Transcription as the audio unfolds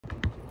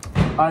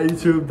Alright,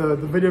 YouTube, the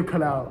video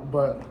cut out,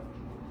 but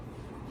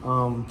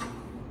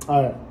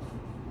alright.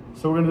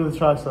 So we're gonna do the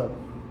tricep.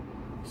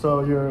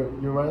 So your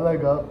right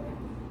leg up,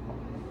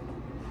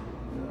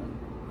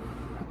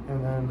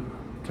 and then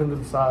turn to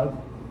the side,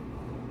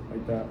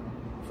 like that.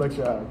 Flex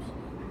your abs.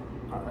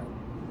 Alright.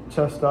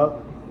 Chest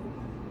up.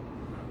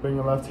 Bring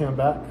your left hand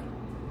back.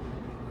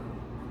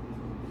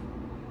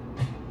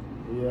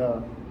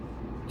 Yeah.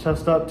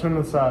 Chest up, turn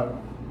to the side.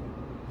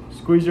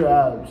 Squeeze your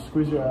abs,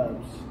 squeeze your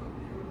abs.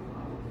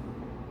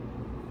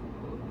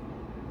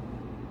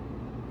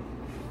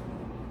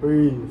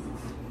 Breathe.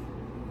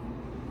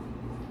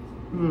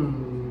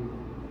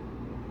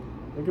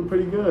 Looking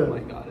pretty good. Oh, I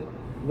got it.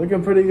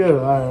 Looking pretty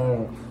good. All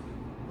right.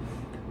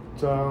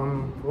 So,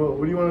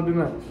 what do you want to do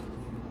next?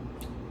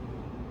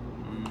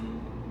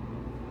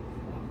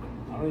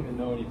 I don't even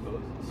know any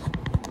poses.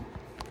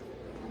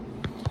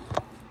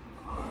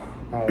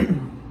 All right.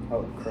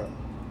 Oh, crap.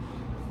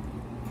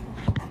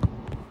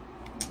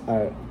 All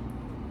right.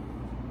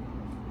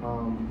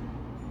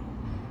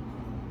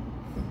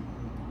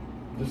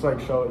 Just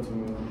like show it to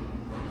me.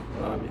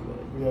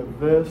 We have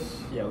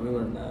this. Yeah, we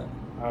learned that.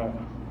 All right.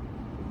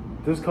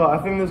 I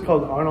think this is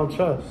called Arnold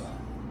chest.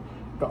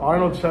 The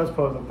Arnold chest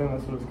pose. I think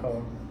that's what it's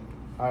called.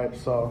 All right.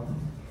 So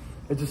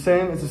it's the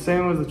same. It's the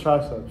same as the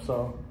tricep.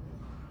 So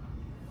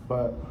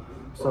put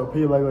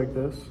your leg like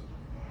this.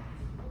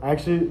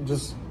 Actually,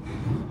 just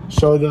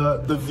show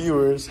the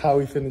viewers how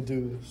we finna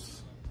do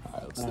this. All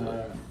right, let's do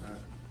it.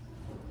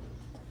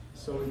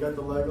 So we got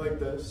the leg like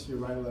this, your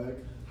right leg.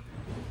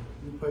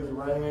 You put your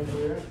right hand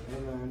here,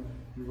 and then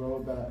you roll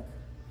it back.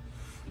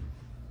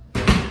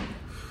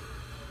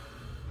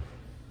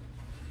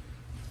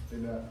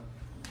 Like that.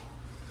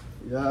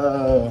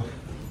 Yeah.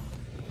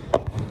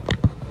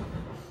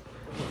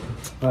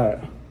 All right.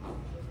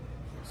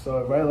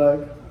 So right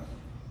leg,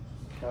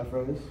 calf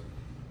raise.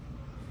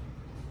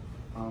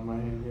 My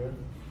hand here.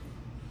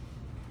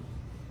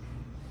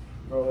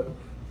 Roll it.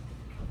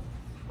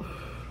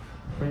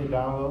 Bring it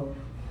down a little,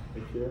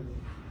 like here.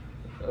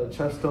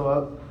 Chest still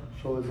up,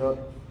 shoulders up.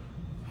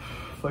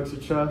 Flex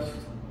your chest,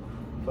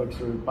 flex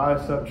your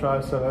bicep,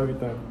 tricep,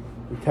 everything.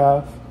 Your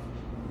calf.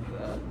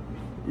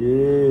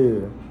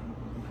 Yeah.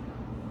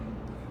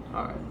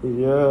 All right.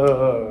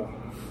 Yeah.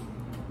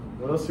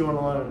 What else you want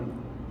to learn?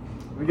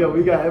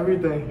 We got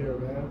everything here,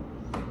 man.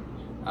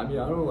 I mean,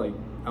 I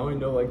only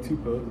know like 2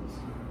 poses.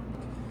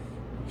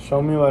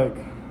 Show me like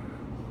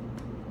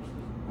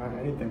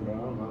anything, bro. I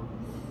don't know.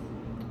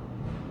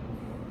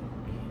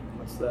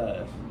 What's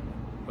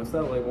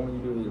that like when you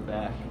do with your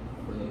back?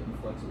 Where like you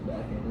flex your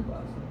back and your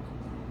biceps.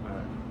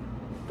 Alright.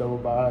 Double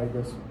bi, I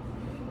guess.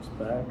 It's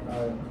back.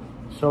 Alright.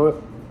 Show it.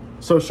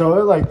 So show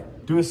it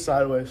like do it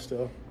sideways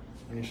still.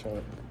 When you show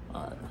it.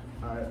 Alright.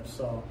 Alright,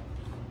 so.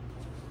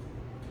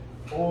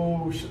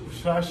 Oh,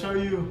 should I show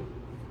you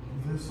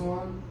this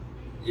one?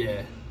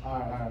 Yeah.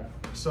 Alright.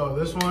 So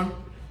this one,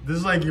 this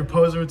is like your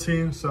pose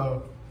routine.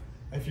 So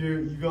if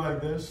you go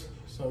like this,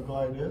 so go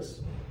like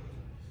this.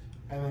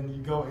 And then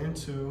you go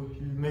into,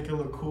 you make it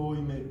look cool,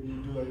 you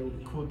do like a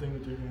cool thing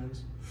with your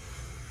hands.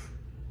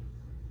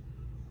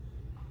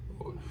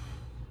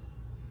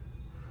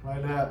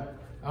 Like that.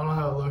 I don't know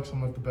how it looks, I'm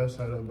not the best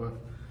at it, but.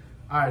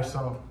 Alright,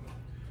 so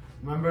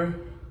remember,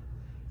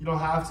 you don't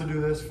have to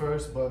do this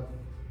first, but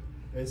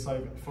it's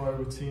like for a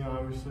routine,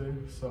 obviously.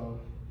 So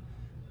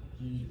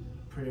you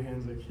put your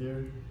hands like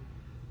here,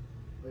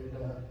 like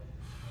that.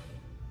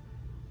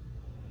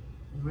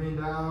 You lean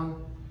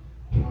down,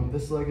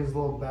 this leg is a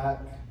little back.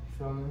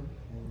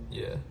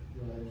 Yeah.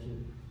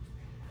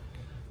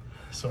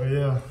 So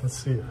yeah, let's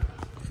see.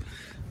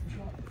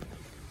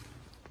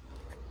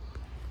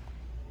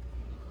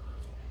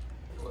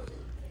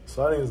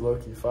 Sliding is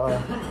low-key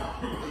fire.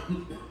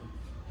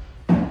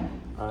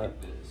 Alright.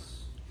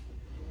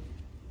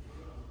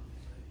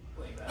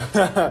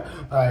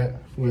 Alright,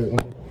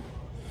 wait.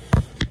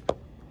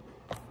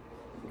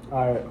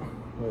 Alright,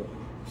 wait.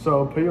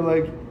 So put your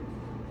leg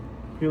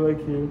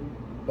here,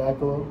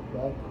 back a little,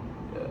 back.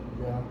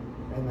 Yeah.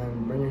 And then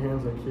bring your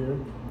hands like here.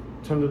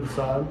 Turn to the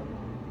side.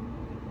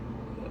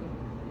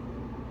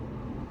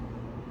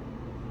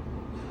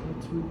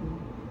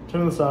 Turn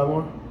to the side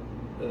more.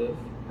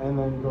 And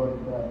then go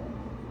like that.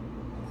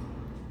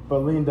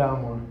 But lean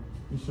down more.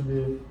 This should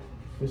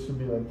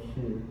be like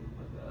here.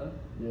 Like that?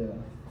 Yeah.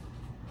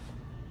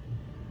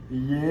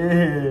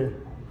 Yeah.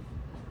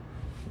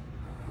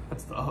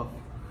 That's tough.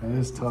 It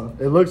is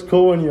tough. It looks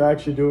cool when you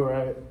actually do it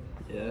right.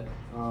 Yeah.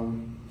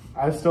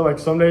 I still like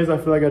some days I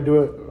feel like I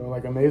do it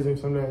like amazing.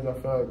 Some days I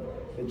feel like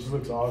it just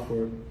looks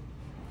awkward.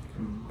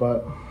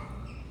 But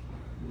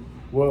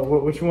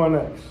what you want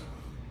next?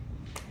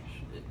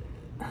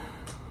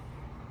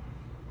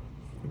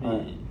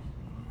 Right.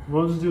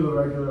 We'll just do the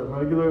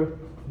regular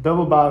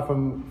double bi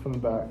from the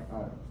back.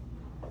 All right.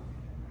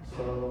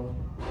 So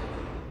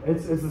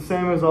it's the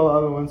same as all the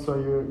other ones. So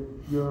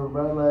your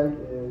right leg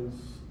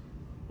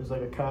is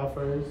like a calf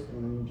raise,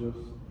 and then you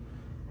just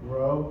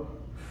row.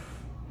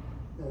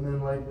 And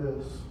then like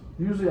this.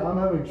 Usually I'm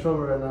having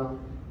trouble right now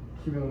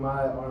keeping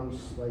my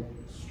arms like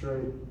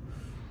straight.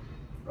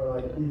 Or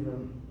like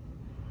even?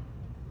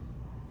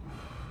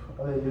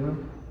 Are they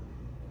even?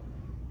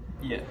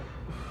 Yeah.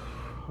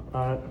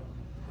 Alright.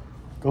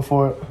 Go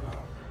for it.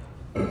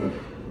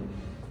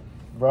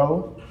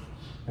 Roll.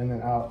 And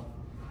then out.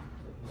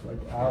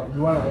 Like out.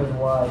 You want it as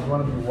wide. You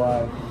want to be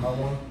wide. Not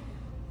one.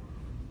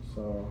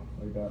 So,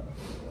 like that.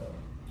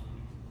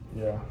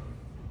 Yeah.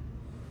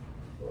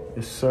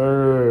 Yes,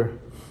 sir.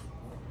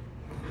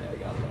 Yeah, I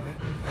got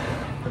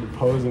that. Pretty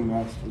posing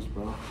masters,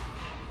 bro.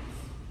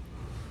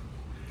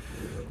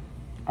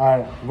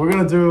 Alright, we're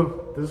gonna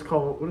do, this is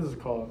called, what is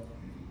it called?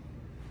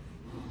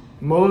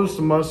 Most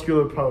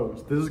muscular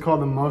pose. This is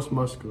called the most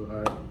muscular,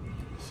 alright?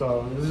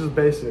 So, this is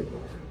basic.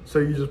 So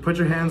you just put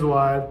your hands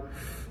wide,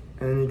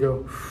 and then you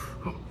go,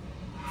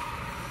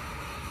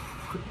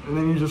 and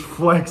then you just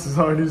flex as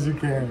hard as you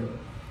can.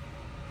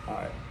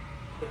 Alright.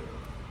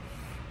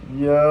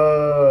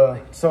 Yeah.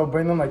 So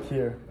bring them like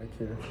here, like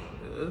here.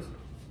 This?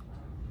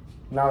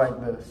 Not like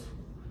this.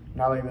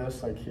 Not like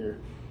this, like here.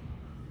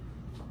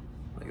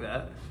 Like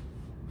that?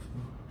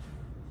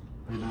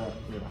 Like that,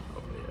 yeah.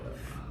 Oh,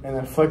 yeah. And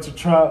then flex your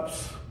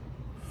traps.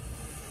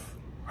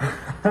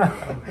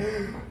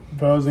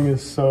 Browsing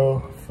is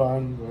so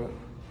fun, but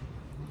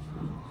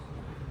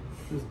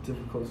it's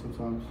difficult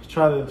sometimes.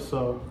 Try this.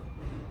 So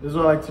this is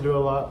what I like to do a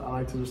lot. I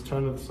like to just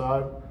turn to the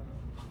side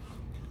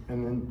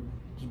and then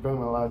just bring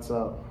my lats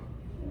out.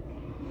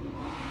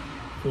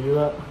 Can you do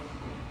that?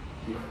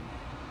 Yeah.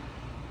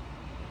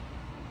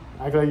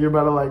 Act like you're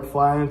about to like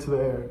fly into the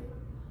air.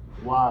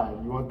 Wide.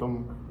 You want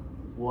them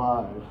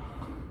wide.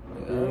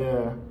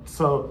 Yeah.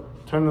 So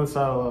turn to the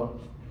side a little.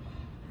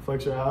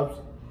 Flex your abs.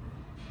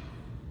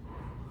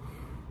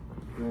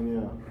 And then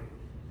yeah.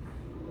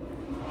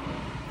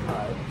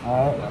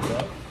 Alright. Got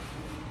that.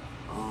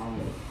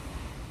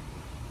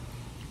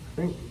 I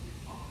think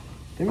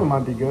it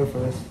might be good for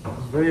this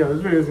video.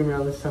 This video is gonna be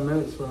at least 10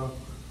 minutes, bro.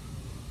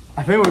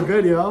 I think we're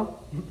good, yo.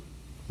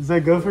 Is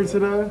that good for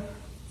today?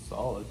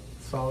 Solid.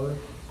 Solid.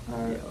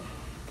 Alright. Yeah.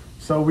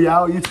 So we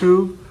out,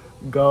 YouTube.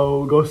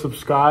 Go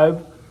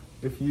subscribe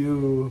if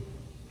you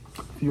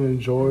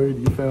enjoyed,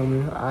 you feel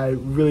me? I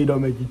really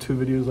don't make YouTube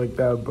videos like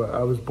that, but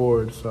I was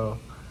bored, so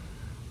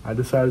I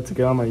decided to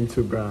get on my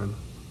YouTube grind.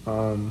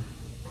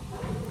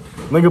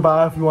 Link in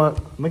bio if you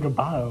want. Link in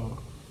bio.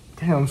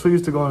 Damn, I'm so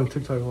used to going on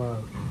TikTok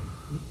Live.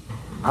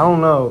 I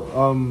don't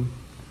know.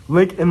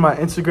 Link in my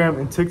Instagram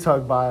and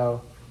TikTok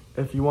bio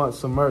if you want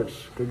some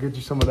merch. Go get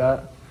you some of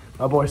that.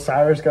 My boy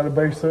Cyrus got a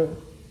bracelet.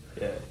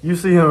 Yeah. You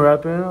see him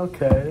rapping,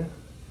 okay.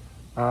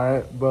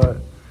 Alright, but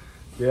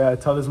yeah, I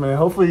tell this man,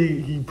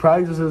 hopefully he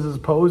practices his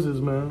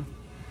poses, man.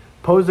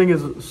 Posing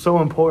is so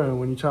important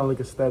when you're trying to look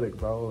aesthetic,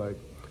 bro. Like,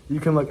 you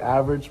can look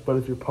average, but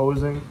if you're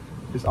posing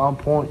is on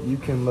point, you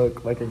can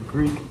look like a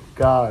Greek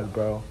god,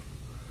 bro.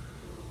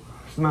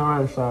 It's not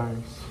right,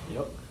 Cyrus.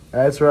 Yep.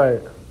 That's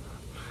right.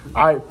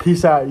 Alright,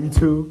 peace out,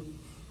 YouTube.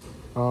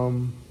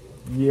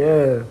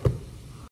 Yeah.